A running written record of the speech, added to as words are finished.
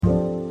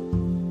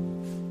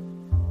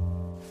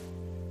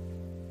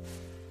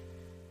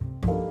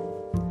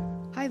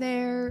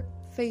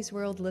Face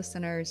World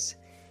listeners.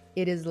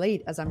 It is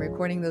late as I'm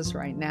recording this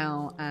right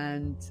now,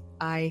 and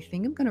I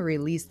think I'm going to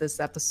release this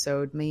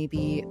episode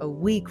maybe a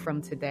week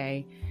from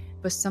today,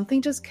 but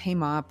something just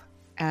came up,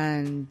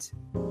 and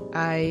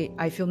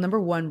I feel, number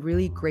one,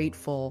 really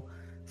grateful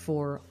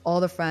for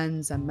all the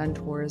friends and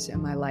mentors in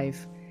my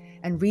life.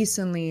 And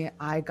recently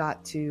I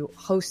got to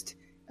host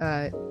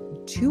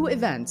 2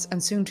 events,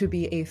 and soon to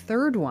be a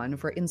third one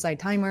for Inside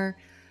Timer.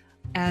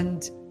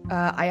 And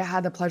I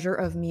had the pleasure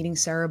of meeting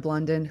Sarah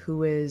Blunden,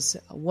 who is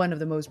one of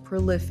the most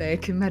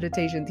prolific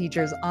meditation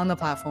teachers on the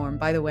platform.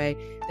 By the way,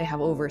 they have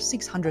over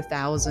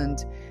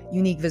 600,000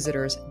 unique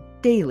visitors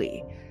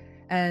daily.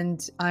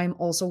 And I'm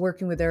also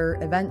working with their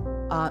event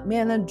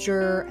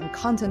manager and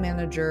content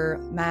manager,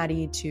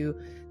 Maddie, to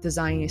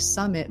design a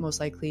summit, most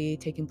likely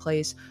taking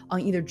place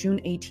on either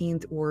June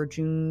 18th or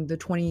June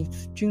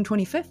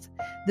 25th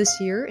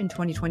this year in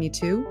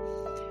 2022.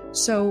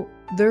 So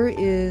there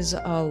is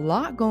a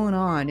lot going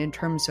on in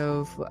terms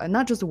of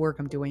not just the work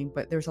I'm doing,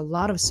 but there's a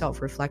lot of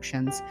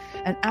self-reflections.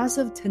 And as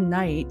of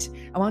tonight,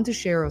 I want to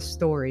share a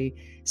story,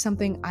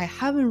 something I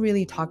haven't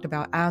really talked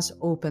about as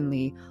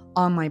openly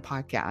on my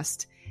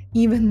podcast,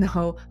 even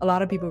though a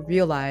lot of people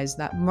realize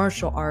that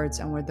martial arts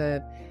and where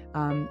the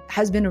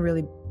has been a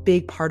really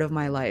big part of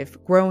my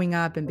life. Growing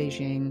up in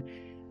Beijing,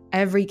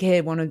 every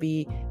kid wanted to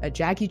be a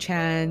Jackie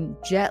Chan,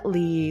 Jet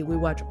Li. We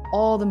watch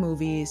all the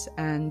movies,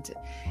 and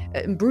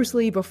Bruce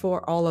Lee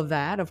before all of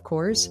that, of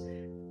course.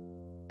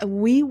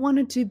 We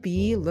wanted to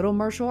be little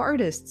martial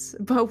artists,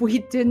 but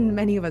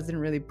many of us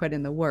didn't really put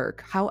in the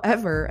work.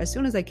 However, as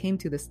soon as I came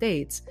to the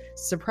States,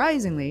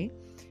 surprisingly,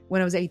 when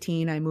I was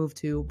 18, I moved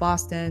to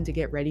Boston to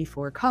get ready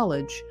for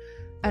college.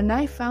 And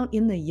I found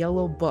in the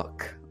yellow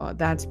book,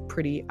 that's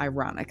pretty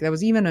ironic. There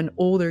was even an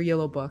older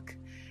yellow book.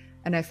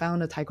 And I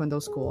found a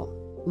Taekwondo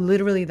school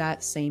literally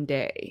that same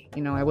day.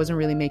 I wasn't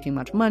really making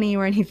much money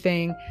or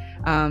anything.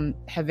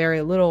 Had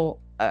very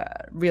little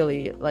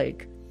really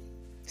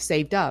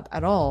saved up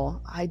at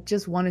all. I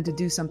just wanted to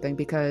do something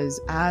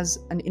because as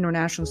an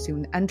international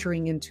student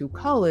entering into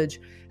college,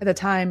 at the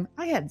time,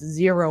 I had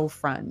zero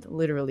friend,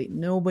 literally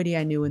nobody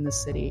I knew in the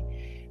city.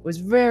 It was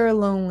very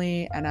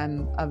lonely, and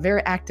I'm a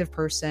very active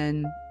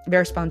person,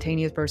 very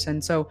spontaneous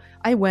person. So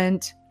I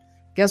went,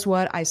 guess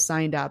what? I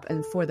signed up,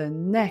 and for the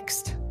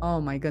next,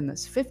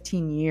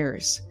 15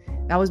 years,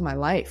 that was my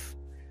life.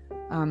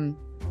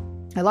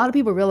 A lot of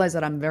people realize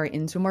that I'm very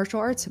into martial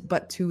arts,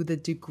 but to the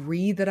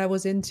degree that I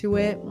was into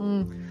it,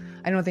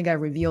 I don't think I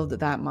revealed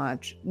that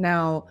much.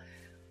 Now,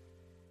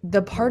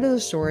 the part of the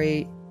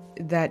story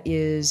that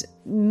is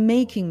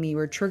making me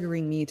or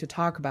triggering me to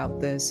talk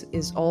about this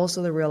is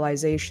also the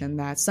realization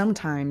that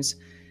sometimes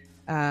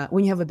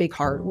when you have a big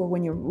heart or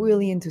when you're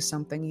really into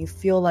something, you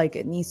feel like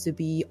it needs to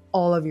be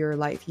all of your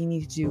life. You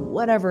need to do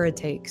whatever it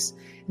takes.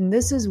 And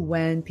this is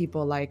when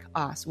people like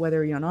us,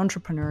 whether you're an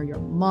entrepreneur, your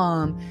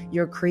mom,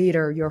 your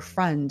creator, your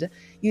friend,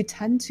 you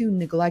tend to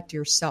neglect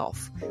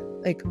yourself.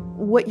 Like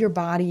what your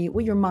body,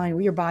 what your mind,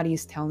 what your body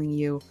is telling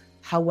you,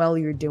 how well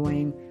you're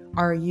doing.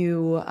 Are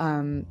you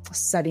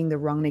setting the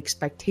wrong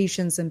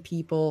expectations in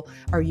people?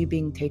 Are you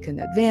being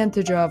taken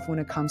advantage of when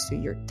it comes to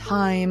your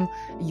time,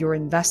 your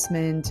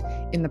investment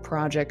in the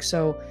project?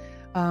 So,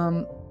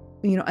 and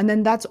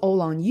then that's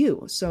all on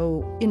you.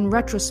 So in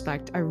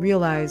retrospect, I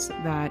realized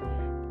that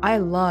I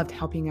loved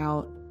helping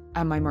out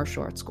at my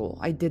martial arts school.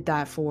 I did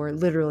that for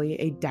literally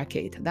a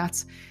decade.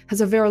 That's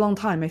a very long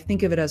time. I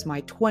think of it as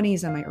my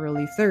 20s and my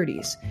early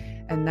 30s.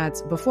 And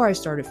that's before I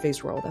started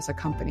Face World as a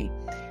company.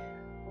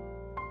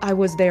 I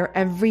was there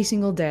every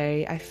single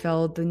day. I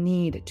felt the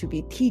need to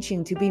be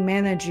teaching, to be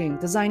managing,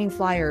 designing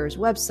flyers,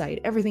 website,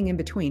 everything in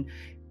between.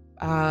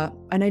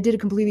 And I did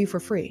it completely for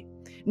free.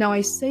 Now,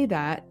 I say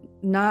that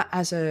not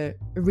as a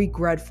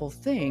regretful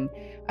thing.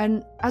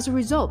 And as a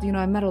result,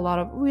 I met a lot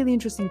of really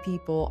interesting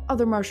people,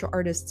 other martial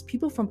artists,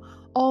 people from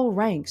all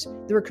ranks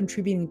that were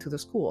contributing to the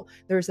school.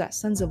 There's that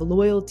sense of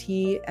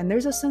loyalty, and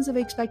there's a sense of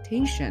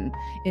expectation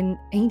in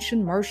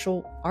ancient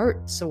martial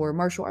arts or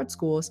martial arts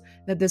schools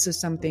that this is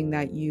something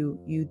that you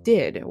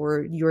did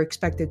or you're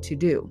expected to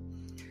do.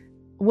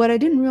 What I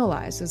didn't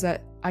realize is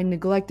that I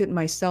neglected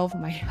myself,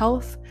 my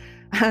health,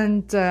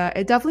 and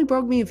it definitely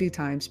broke me a few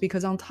times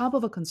because on top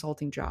of a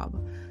consulting job,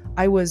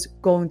 I was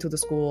going to the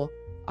school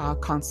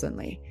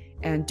constantly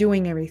and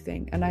doing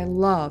everything. And I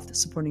loved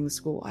supporting the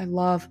school. I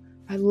love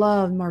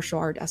martial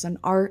art as an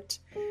art.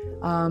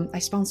 I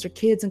sponsored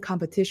kids in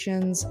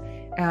competitions,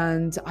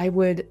 and I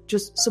would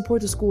just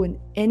support the school in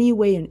any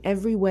way, in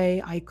every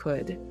way I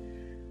could.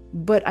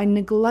 But I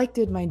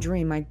neglected my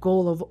dream, my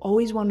goal of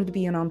always wanting to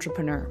be an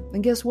entrepreneur.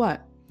 And guess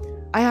what?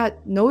 I had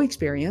no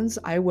experience.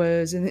 I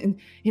was, in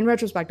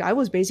retrospect, I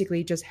was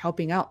basically just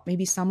helping out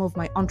maybe some of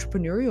my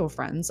entrepreneurial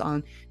friends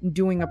on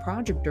doing a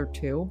project or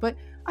two, but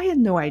I had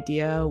no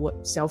idea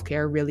what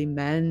self-care really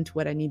meant,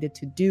 what I needed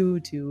to do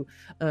to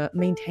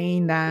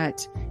maintain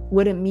that,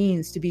 what it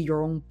means to be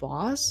your own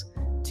boss.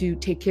 to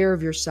take care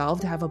of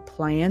yourself, to have a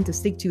plan, to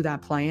stick to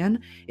that plan.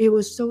 It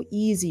was so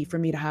easy for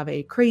me to have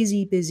a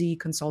crazy busy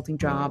consulting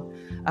job,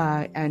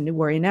 and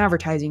we're in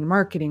advertising and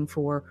marketing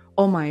for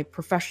all my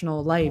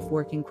professional life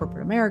working in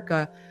corporate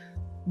America.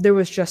 There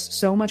was just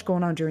so much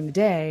going on during the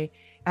day,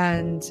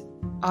 and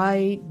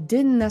I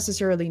didn't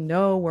necessarily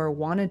know or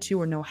wanted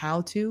to or know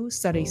how to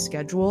set a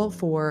schedule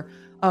for,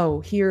 oh,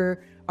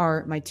 here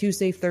are my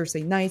Tuesday,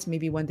 Thursday nights,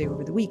 maybe one day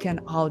over the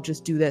weekend, I'll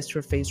just do this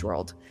for Phase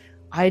World.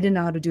 I didn't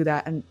know how to do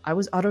that, and I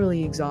was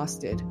utterly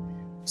exhausted.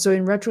 So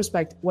in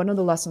retrospect, one of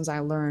the lessons I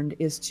learned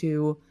is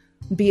to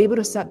be able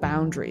to set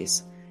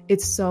boundaries.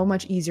 It's so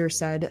much easier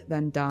said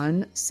than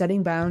done.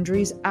 Setting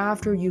boundaries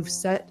after you've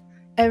set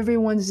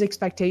everyone's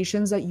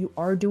expectations that you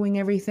are doing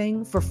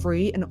everything for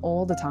free and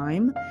all the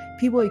time.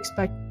 People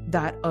expect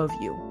that of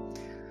you.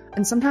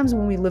 And sometimes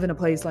when we live in a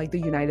place like the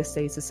United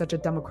States, it's such a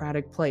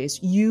democratic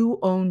place, you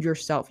own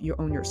yourself, you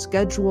own your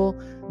schedule,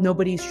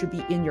 nobody should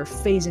be in your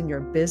face in your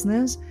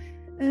business.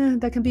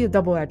 That can be a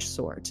double-edged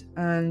sword.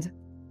 And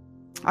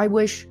I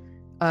wish,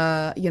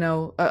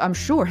 I'm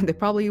sure there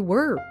probably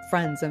were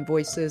friends and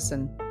voices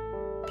and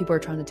people are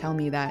trying to tell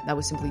me that that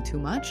was simply too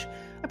much.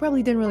 I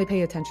probably didn't really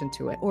pay attention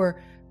to it.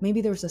 Or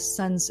maybe there was a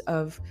sense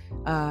of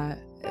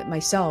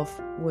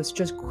myself was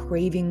just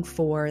craving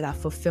for that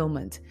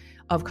fulfillment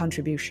of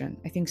contribution.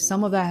 I think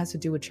some of that has to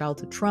do with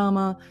childhood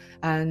trauma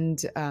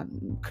and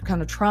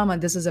kind of trauma.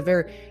 This is a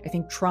very, I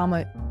think,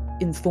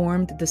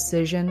 trauma-informed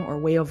decision or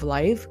way of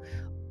life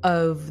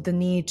of the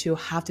need to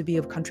have to be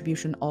of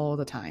contribution all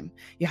the time.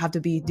 You have to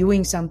be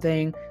doing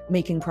something,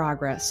 making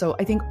progress. So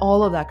I think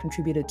all of that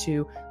contributed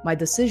to my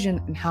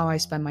decision and how I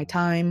spend my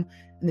time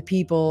and the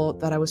people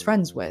that I was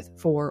friends with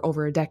for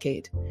over a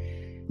decade.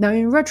 Now,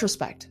 in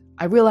retrospect,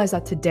 I realized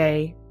that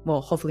today,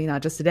 well, hopefully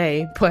not just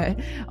today, but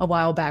a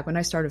while back when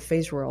I started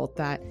Phase World,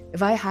 that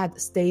if I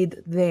had stayed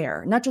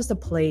there, not just a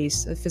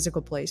place, a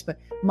physical place, but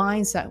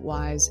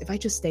mindset-wise, if I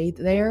just stayed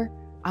there,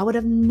 I would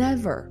have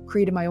never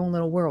created my own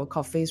little world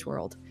called Phase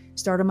World.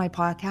 Started my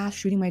podcast,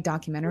 shooting my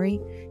documentary,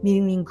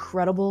 meeting the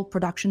incredible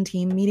production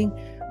team, meeting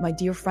my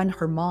dear friend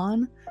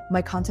Herman,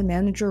 my content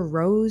manager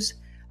Rose,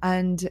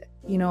 and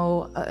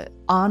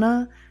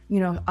Anna.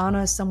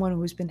 Anna is someone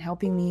who's been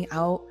helping me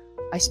out.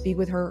 I speak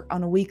with her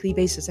on a weekly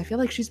basis. I feel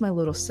like she's my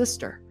little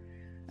sister.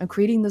 I'm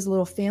creating this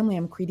little family.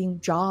 I'm creating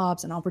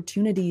jobs and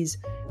opportunities,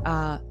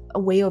 a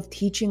way of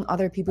teaching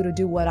other people to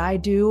do what I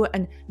do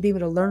and be able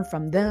to learn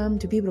from them,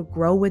 to be able to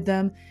grow with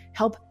them,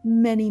 help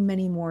many,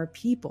 many more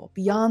people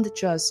beyond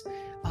just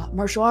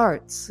martial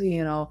arts,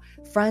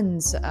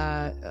 friends,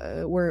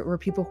 were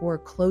people who were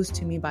close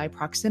to me by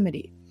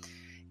proximity.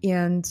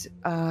 And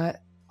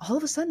all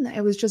of a sudden,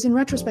 I was just in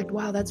retrospect,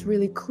 wow, that's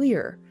really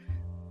clear.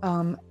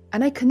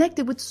 And I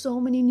connected with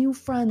so many new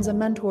friends and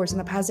mentors in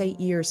the past 8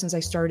 years since I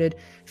started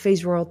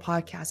Phase World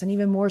Podcast, and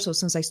even more so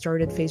since I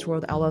started Phase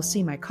World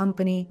LLC, my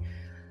company.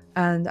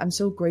 And I'm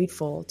so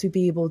grateful to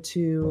be able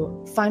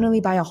to finally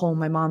buy a home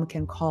my mom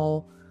can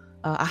call,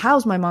 a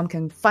house my mom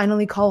can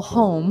finally call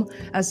home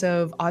as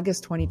of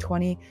August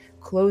 2020,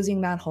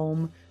 closing that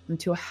home, and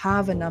to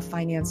have enough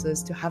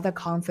finances, to have that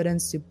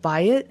confidence to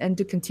buy it and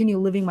to continue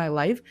living my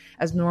life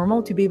as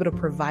normal, to be able to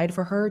provide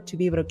for her, to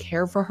be able to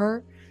care for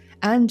her,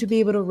 and to be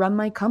able to run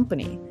my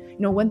company.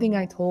 One thing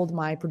I told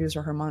my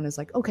producer Herman is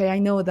like, okay, I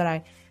know that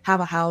I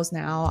have a house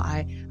now.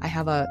 I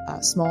have a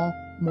small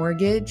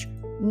mortgage.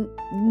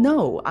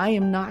 No, I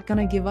am not going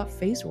to give up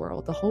Phase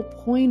World. The whole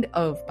point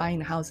of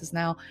buying a house is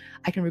now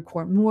I can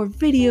record more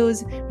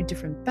videos with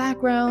different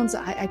backgrounds.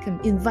 I can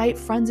invite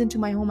friends into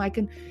my home.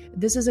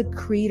 This is a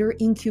creator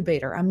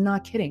incubator. I'm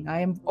not kidding. I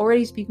am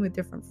already speaking with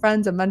different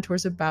friends and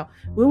mentors about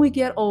when we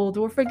get old,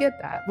 or forget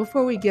that,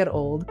 before we get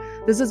old,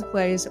 this is a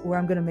place where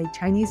I'm going to make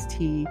Chinese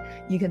tea.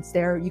 You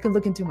can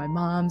look into my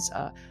mom's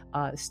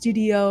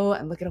studio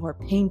and look at her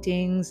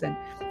paintings, and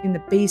in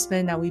the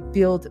basement now we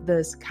built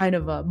this kind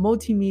of a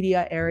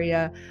multimedia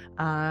area,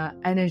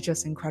 and it's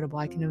just incredible.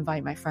 I can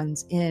invite my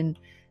friends in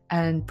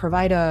and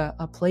provide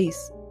a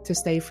place to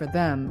stay for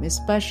them,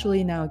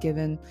 especially now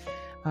given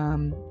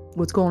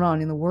what's going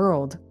on in the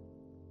world.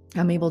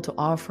 I'm able to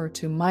offer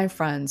to my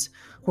friends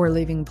who are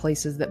living in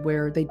places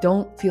where they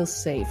don't feel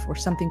safe, or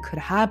something could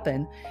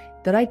happen,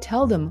 that I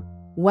tell them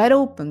wide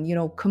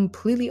open,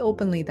 completely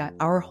openly, that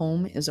our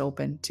home is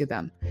open to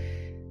them.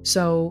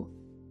 So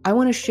I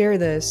want to share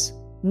this,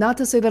 not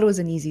to say that it was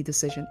an easy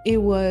decision.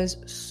 It was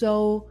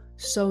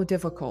so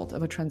difficult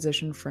of a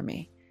transition for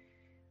me.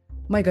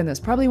 My goodness,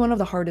 probably one of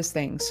the hardest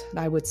things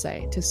I would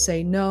say, to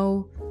say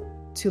no,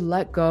 to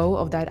let go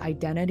of that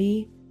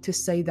identity, to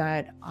say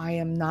that I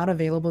am not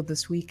available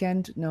this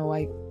weekend. No,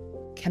 I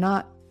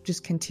cannot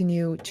just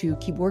continue to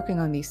keep working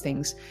on these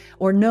things.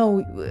 Or no,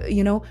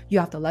 you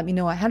have to let me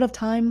know ahead of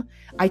time.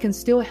 I can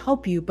still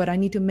help you, but I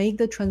need to make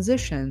the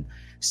transition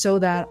so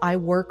that I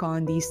work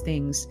on these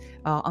things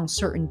on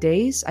certain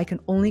days. I can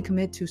only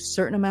commit to a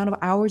certain amount of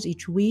hours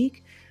each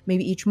week,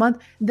 maybe each month.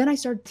 Then I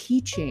start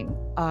teaching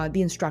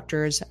the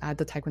instructors at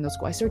the Taekwondo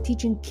school. I start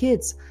teaching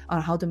kids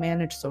on how to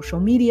manage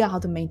social media, how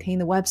to maintain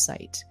the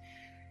website.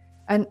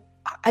 And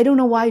I don't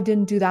know why I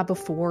didn't do that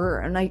before.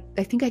 And I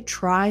think I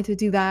tried to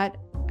do that.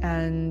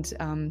 And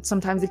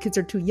sometimes the kids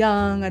are too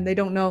young and they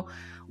don't know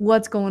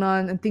what's going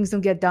on and things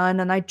don't get done.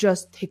 And I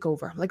just take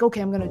over. I'm like,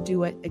 okay, I'm going to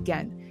do it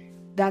again.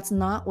 That's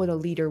not what a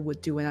leader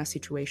would do in that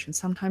situation.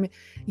 Sometimes,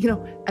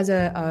 as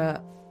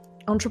a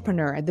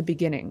entrepreneur at the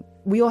beginning,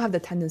 we all have the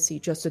tendency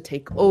just to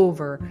take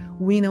over.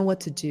 We know what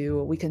to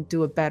do. We can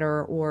do it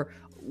better, or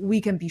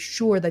we can be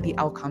sure that the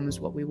outcome is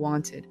what we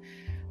wanted.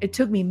 It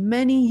took me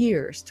many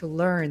years to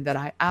learn that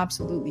I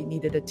absolutely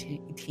needed a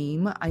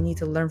team. I need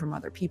to learn from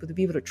other people to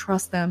be able to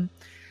trust them.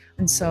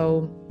 And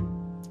so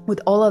with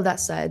all of that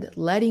said,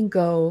 letting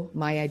go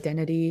my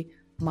identity,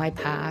 my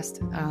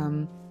past,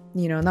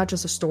 not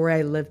just a story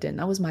I lived in,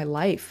 that was my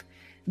life.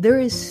 There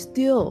is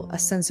still a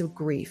sense of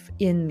grief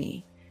in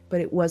me, but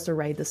it was the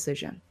right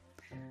decision.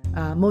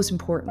 Most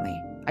importantly,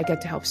 I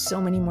get to help so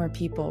many more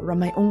people, run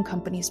my own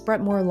company, spread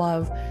more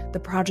love.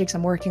 The projects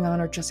I'm working on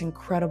are just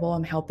incredible.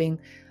 I'm helping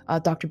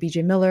Dr.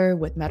 BJ Miller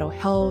with mental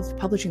health,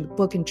 publishing the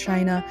book in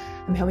China.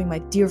 I'm helping my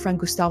dear friend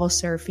Gustavo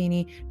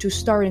Serafini to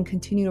start and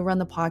continue to run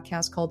the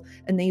podcast called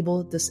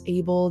Enable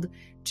Disabled,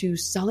 to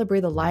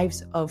celebrate the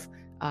lives of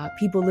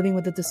people living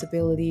with a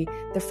disability,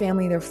 their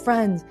family, their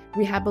friends,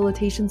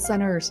 rehabilitation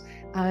centers,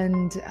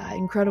 and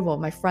incredible.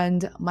 My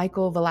friend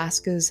Michael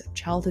Velasquez,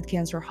 Childhood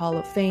Cancer Hall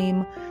of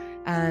Fame,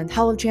 and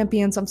Hall of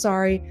Champions, and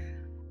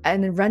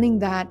then running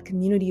that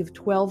community of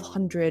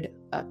 1,200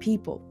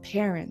 people,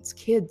 parents,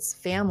 kids,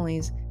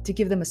 families, to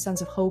give them a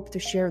sense of hope, to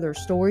share their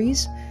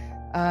stories.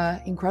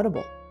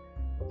 Incredible.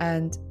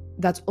 And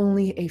that's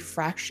only a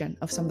fraction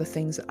of some of the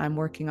things that I'm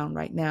working on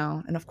right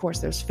now. And of course,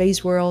 there's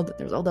Face World,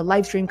 there's all the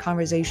live stream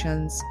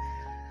conversations.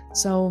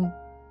 So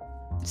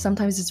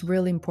sometimes it's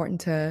really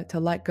important to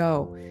let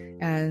go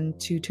and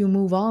to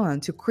move on,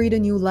 to create a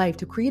new life,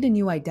 to create a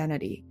new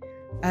identity,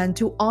 and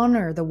to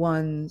honor the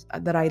ones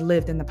that I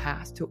lived in the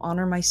past, to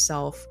honor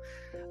myself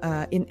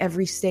in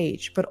every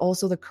stage, but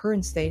also the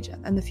current stage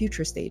and the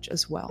future stage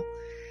as well.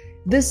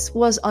 This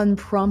was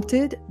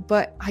unprompted,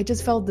 but I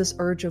just felt this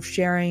urge of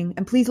sharing.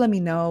 And please let me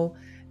know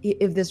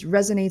if this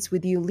resonates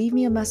with you. Leave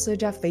me a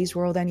message at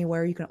FaceWorld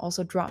anywhere. You can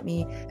also drop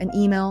me an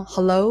email,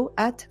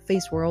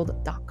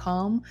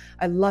 hello@faceworld.com.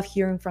 I love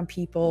hearing from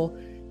people.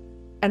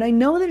 And I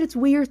know that it's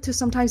weird to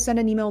sometimes send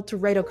an email to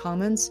write a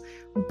comments,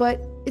 but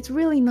it's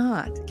really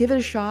not. Give it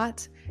a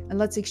shot and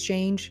let's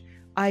exchange.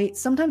 I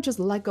sometimes just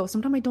let go.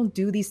 Sometimes I don't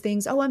do these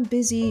things. Oh, I'm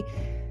busy,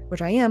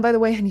 which I am. By the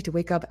way, I need to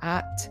wake up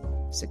at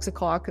 6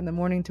 o'clock in the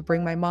morning to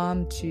bring my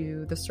mom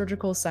to the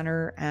surgical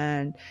center,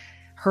 and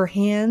her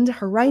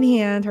right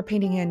hand, her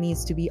painting hand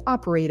needs to be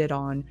operated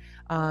on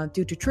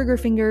due to trigger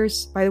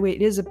fingers. By the way,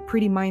 it is a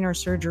pretty minor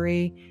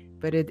surgery,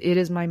 but it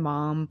is my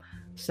mom.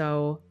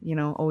 So,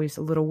 always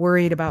a little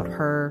worried about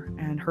her,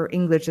 and her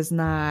English is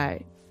not,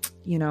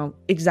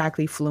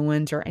 exactly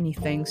fluent or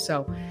anything.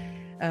 So,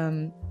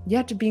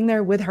 to being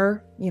there with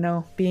her,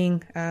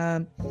 being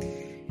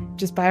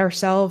just by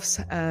ourselves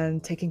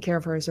and taking care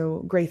of her is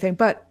a great thing.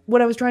 But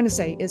what I was trying to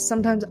say is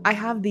sometimes I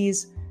have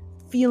these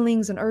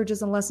feelings and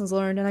urges and lessons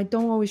learned, and I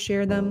don't always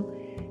share them.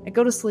 I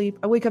go to sleep,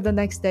 I wake up the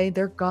next day,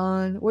 they're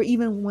gone. Or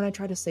even when I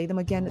try to say them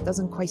again, it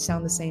doesn't quite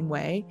sound the same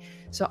way.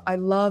 So I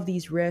love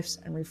these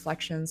riffs and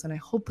reflections, and I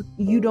hope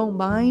you don't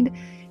mind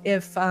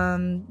if, I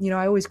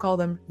always call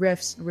them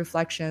riffs,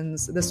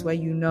 reflections. This way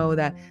you know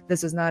that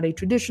this is not a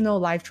traditional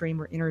live stream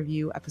or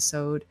interview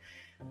episode.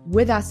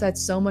 With that said,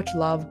 so much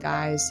love,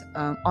 guys.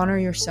 Honor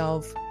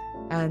yourself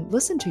and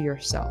listen to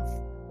yourself.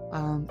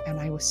 And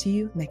I will see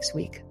you next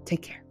week.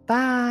 Take care.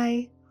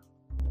 Bye.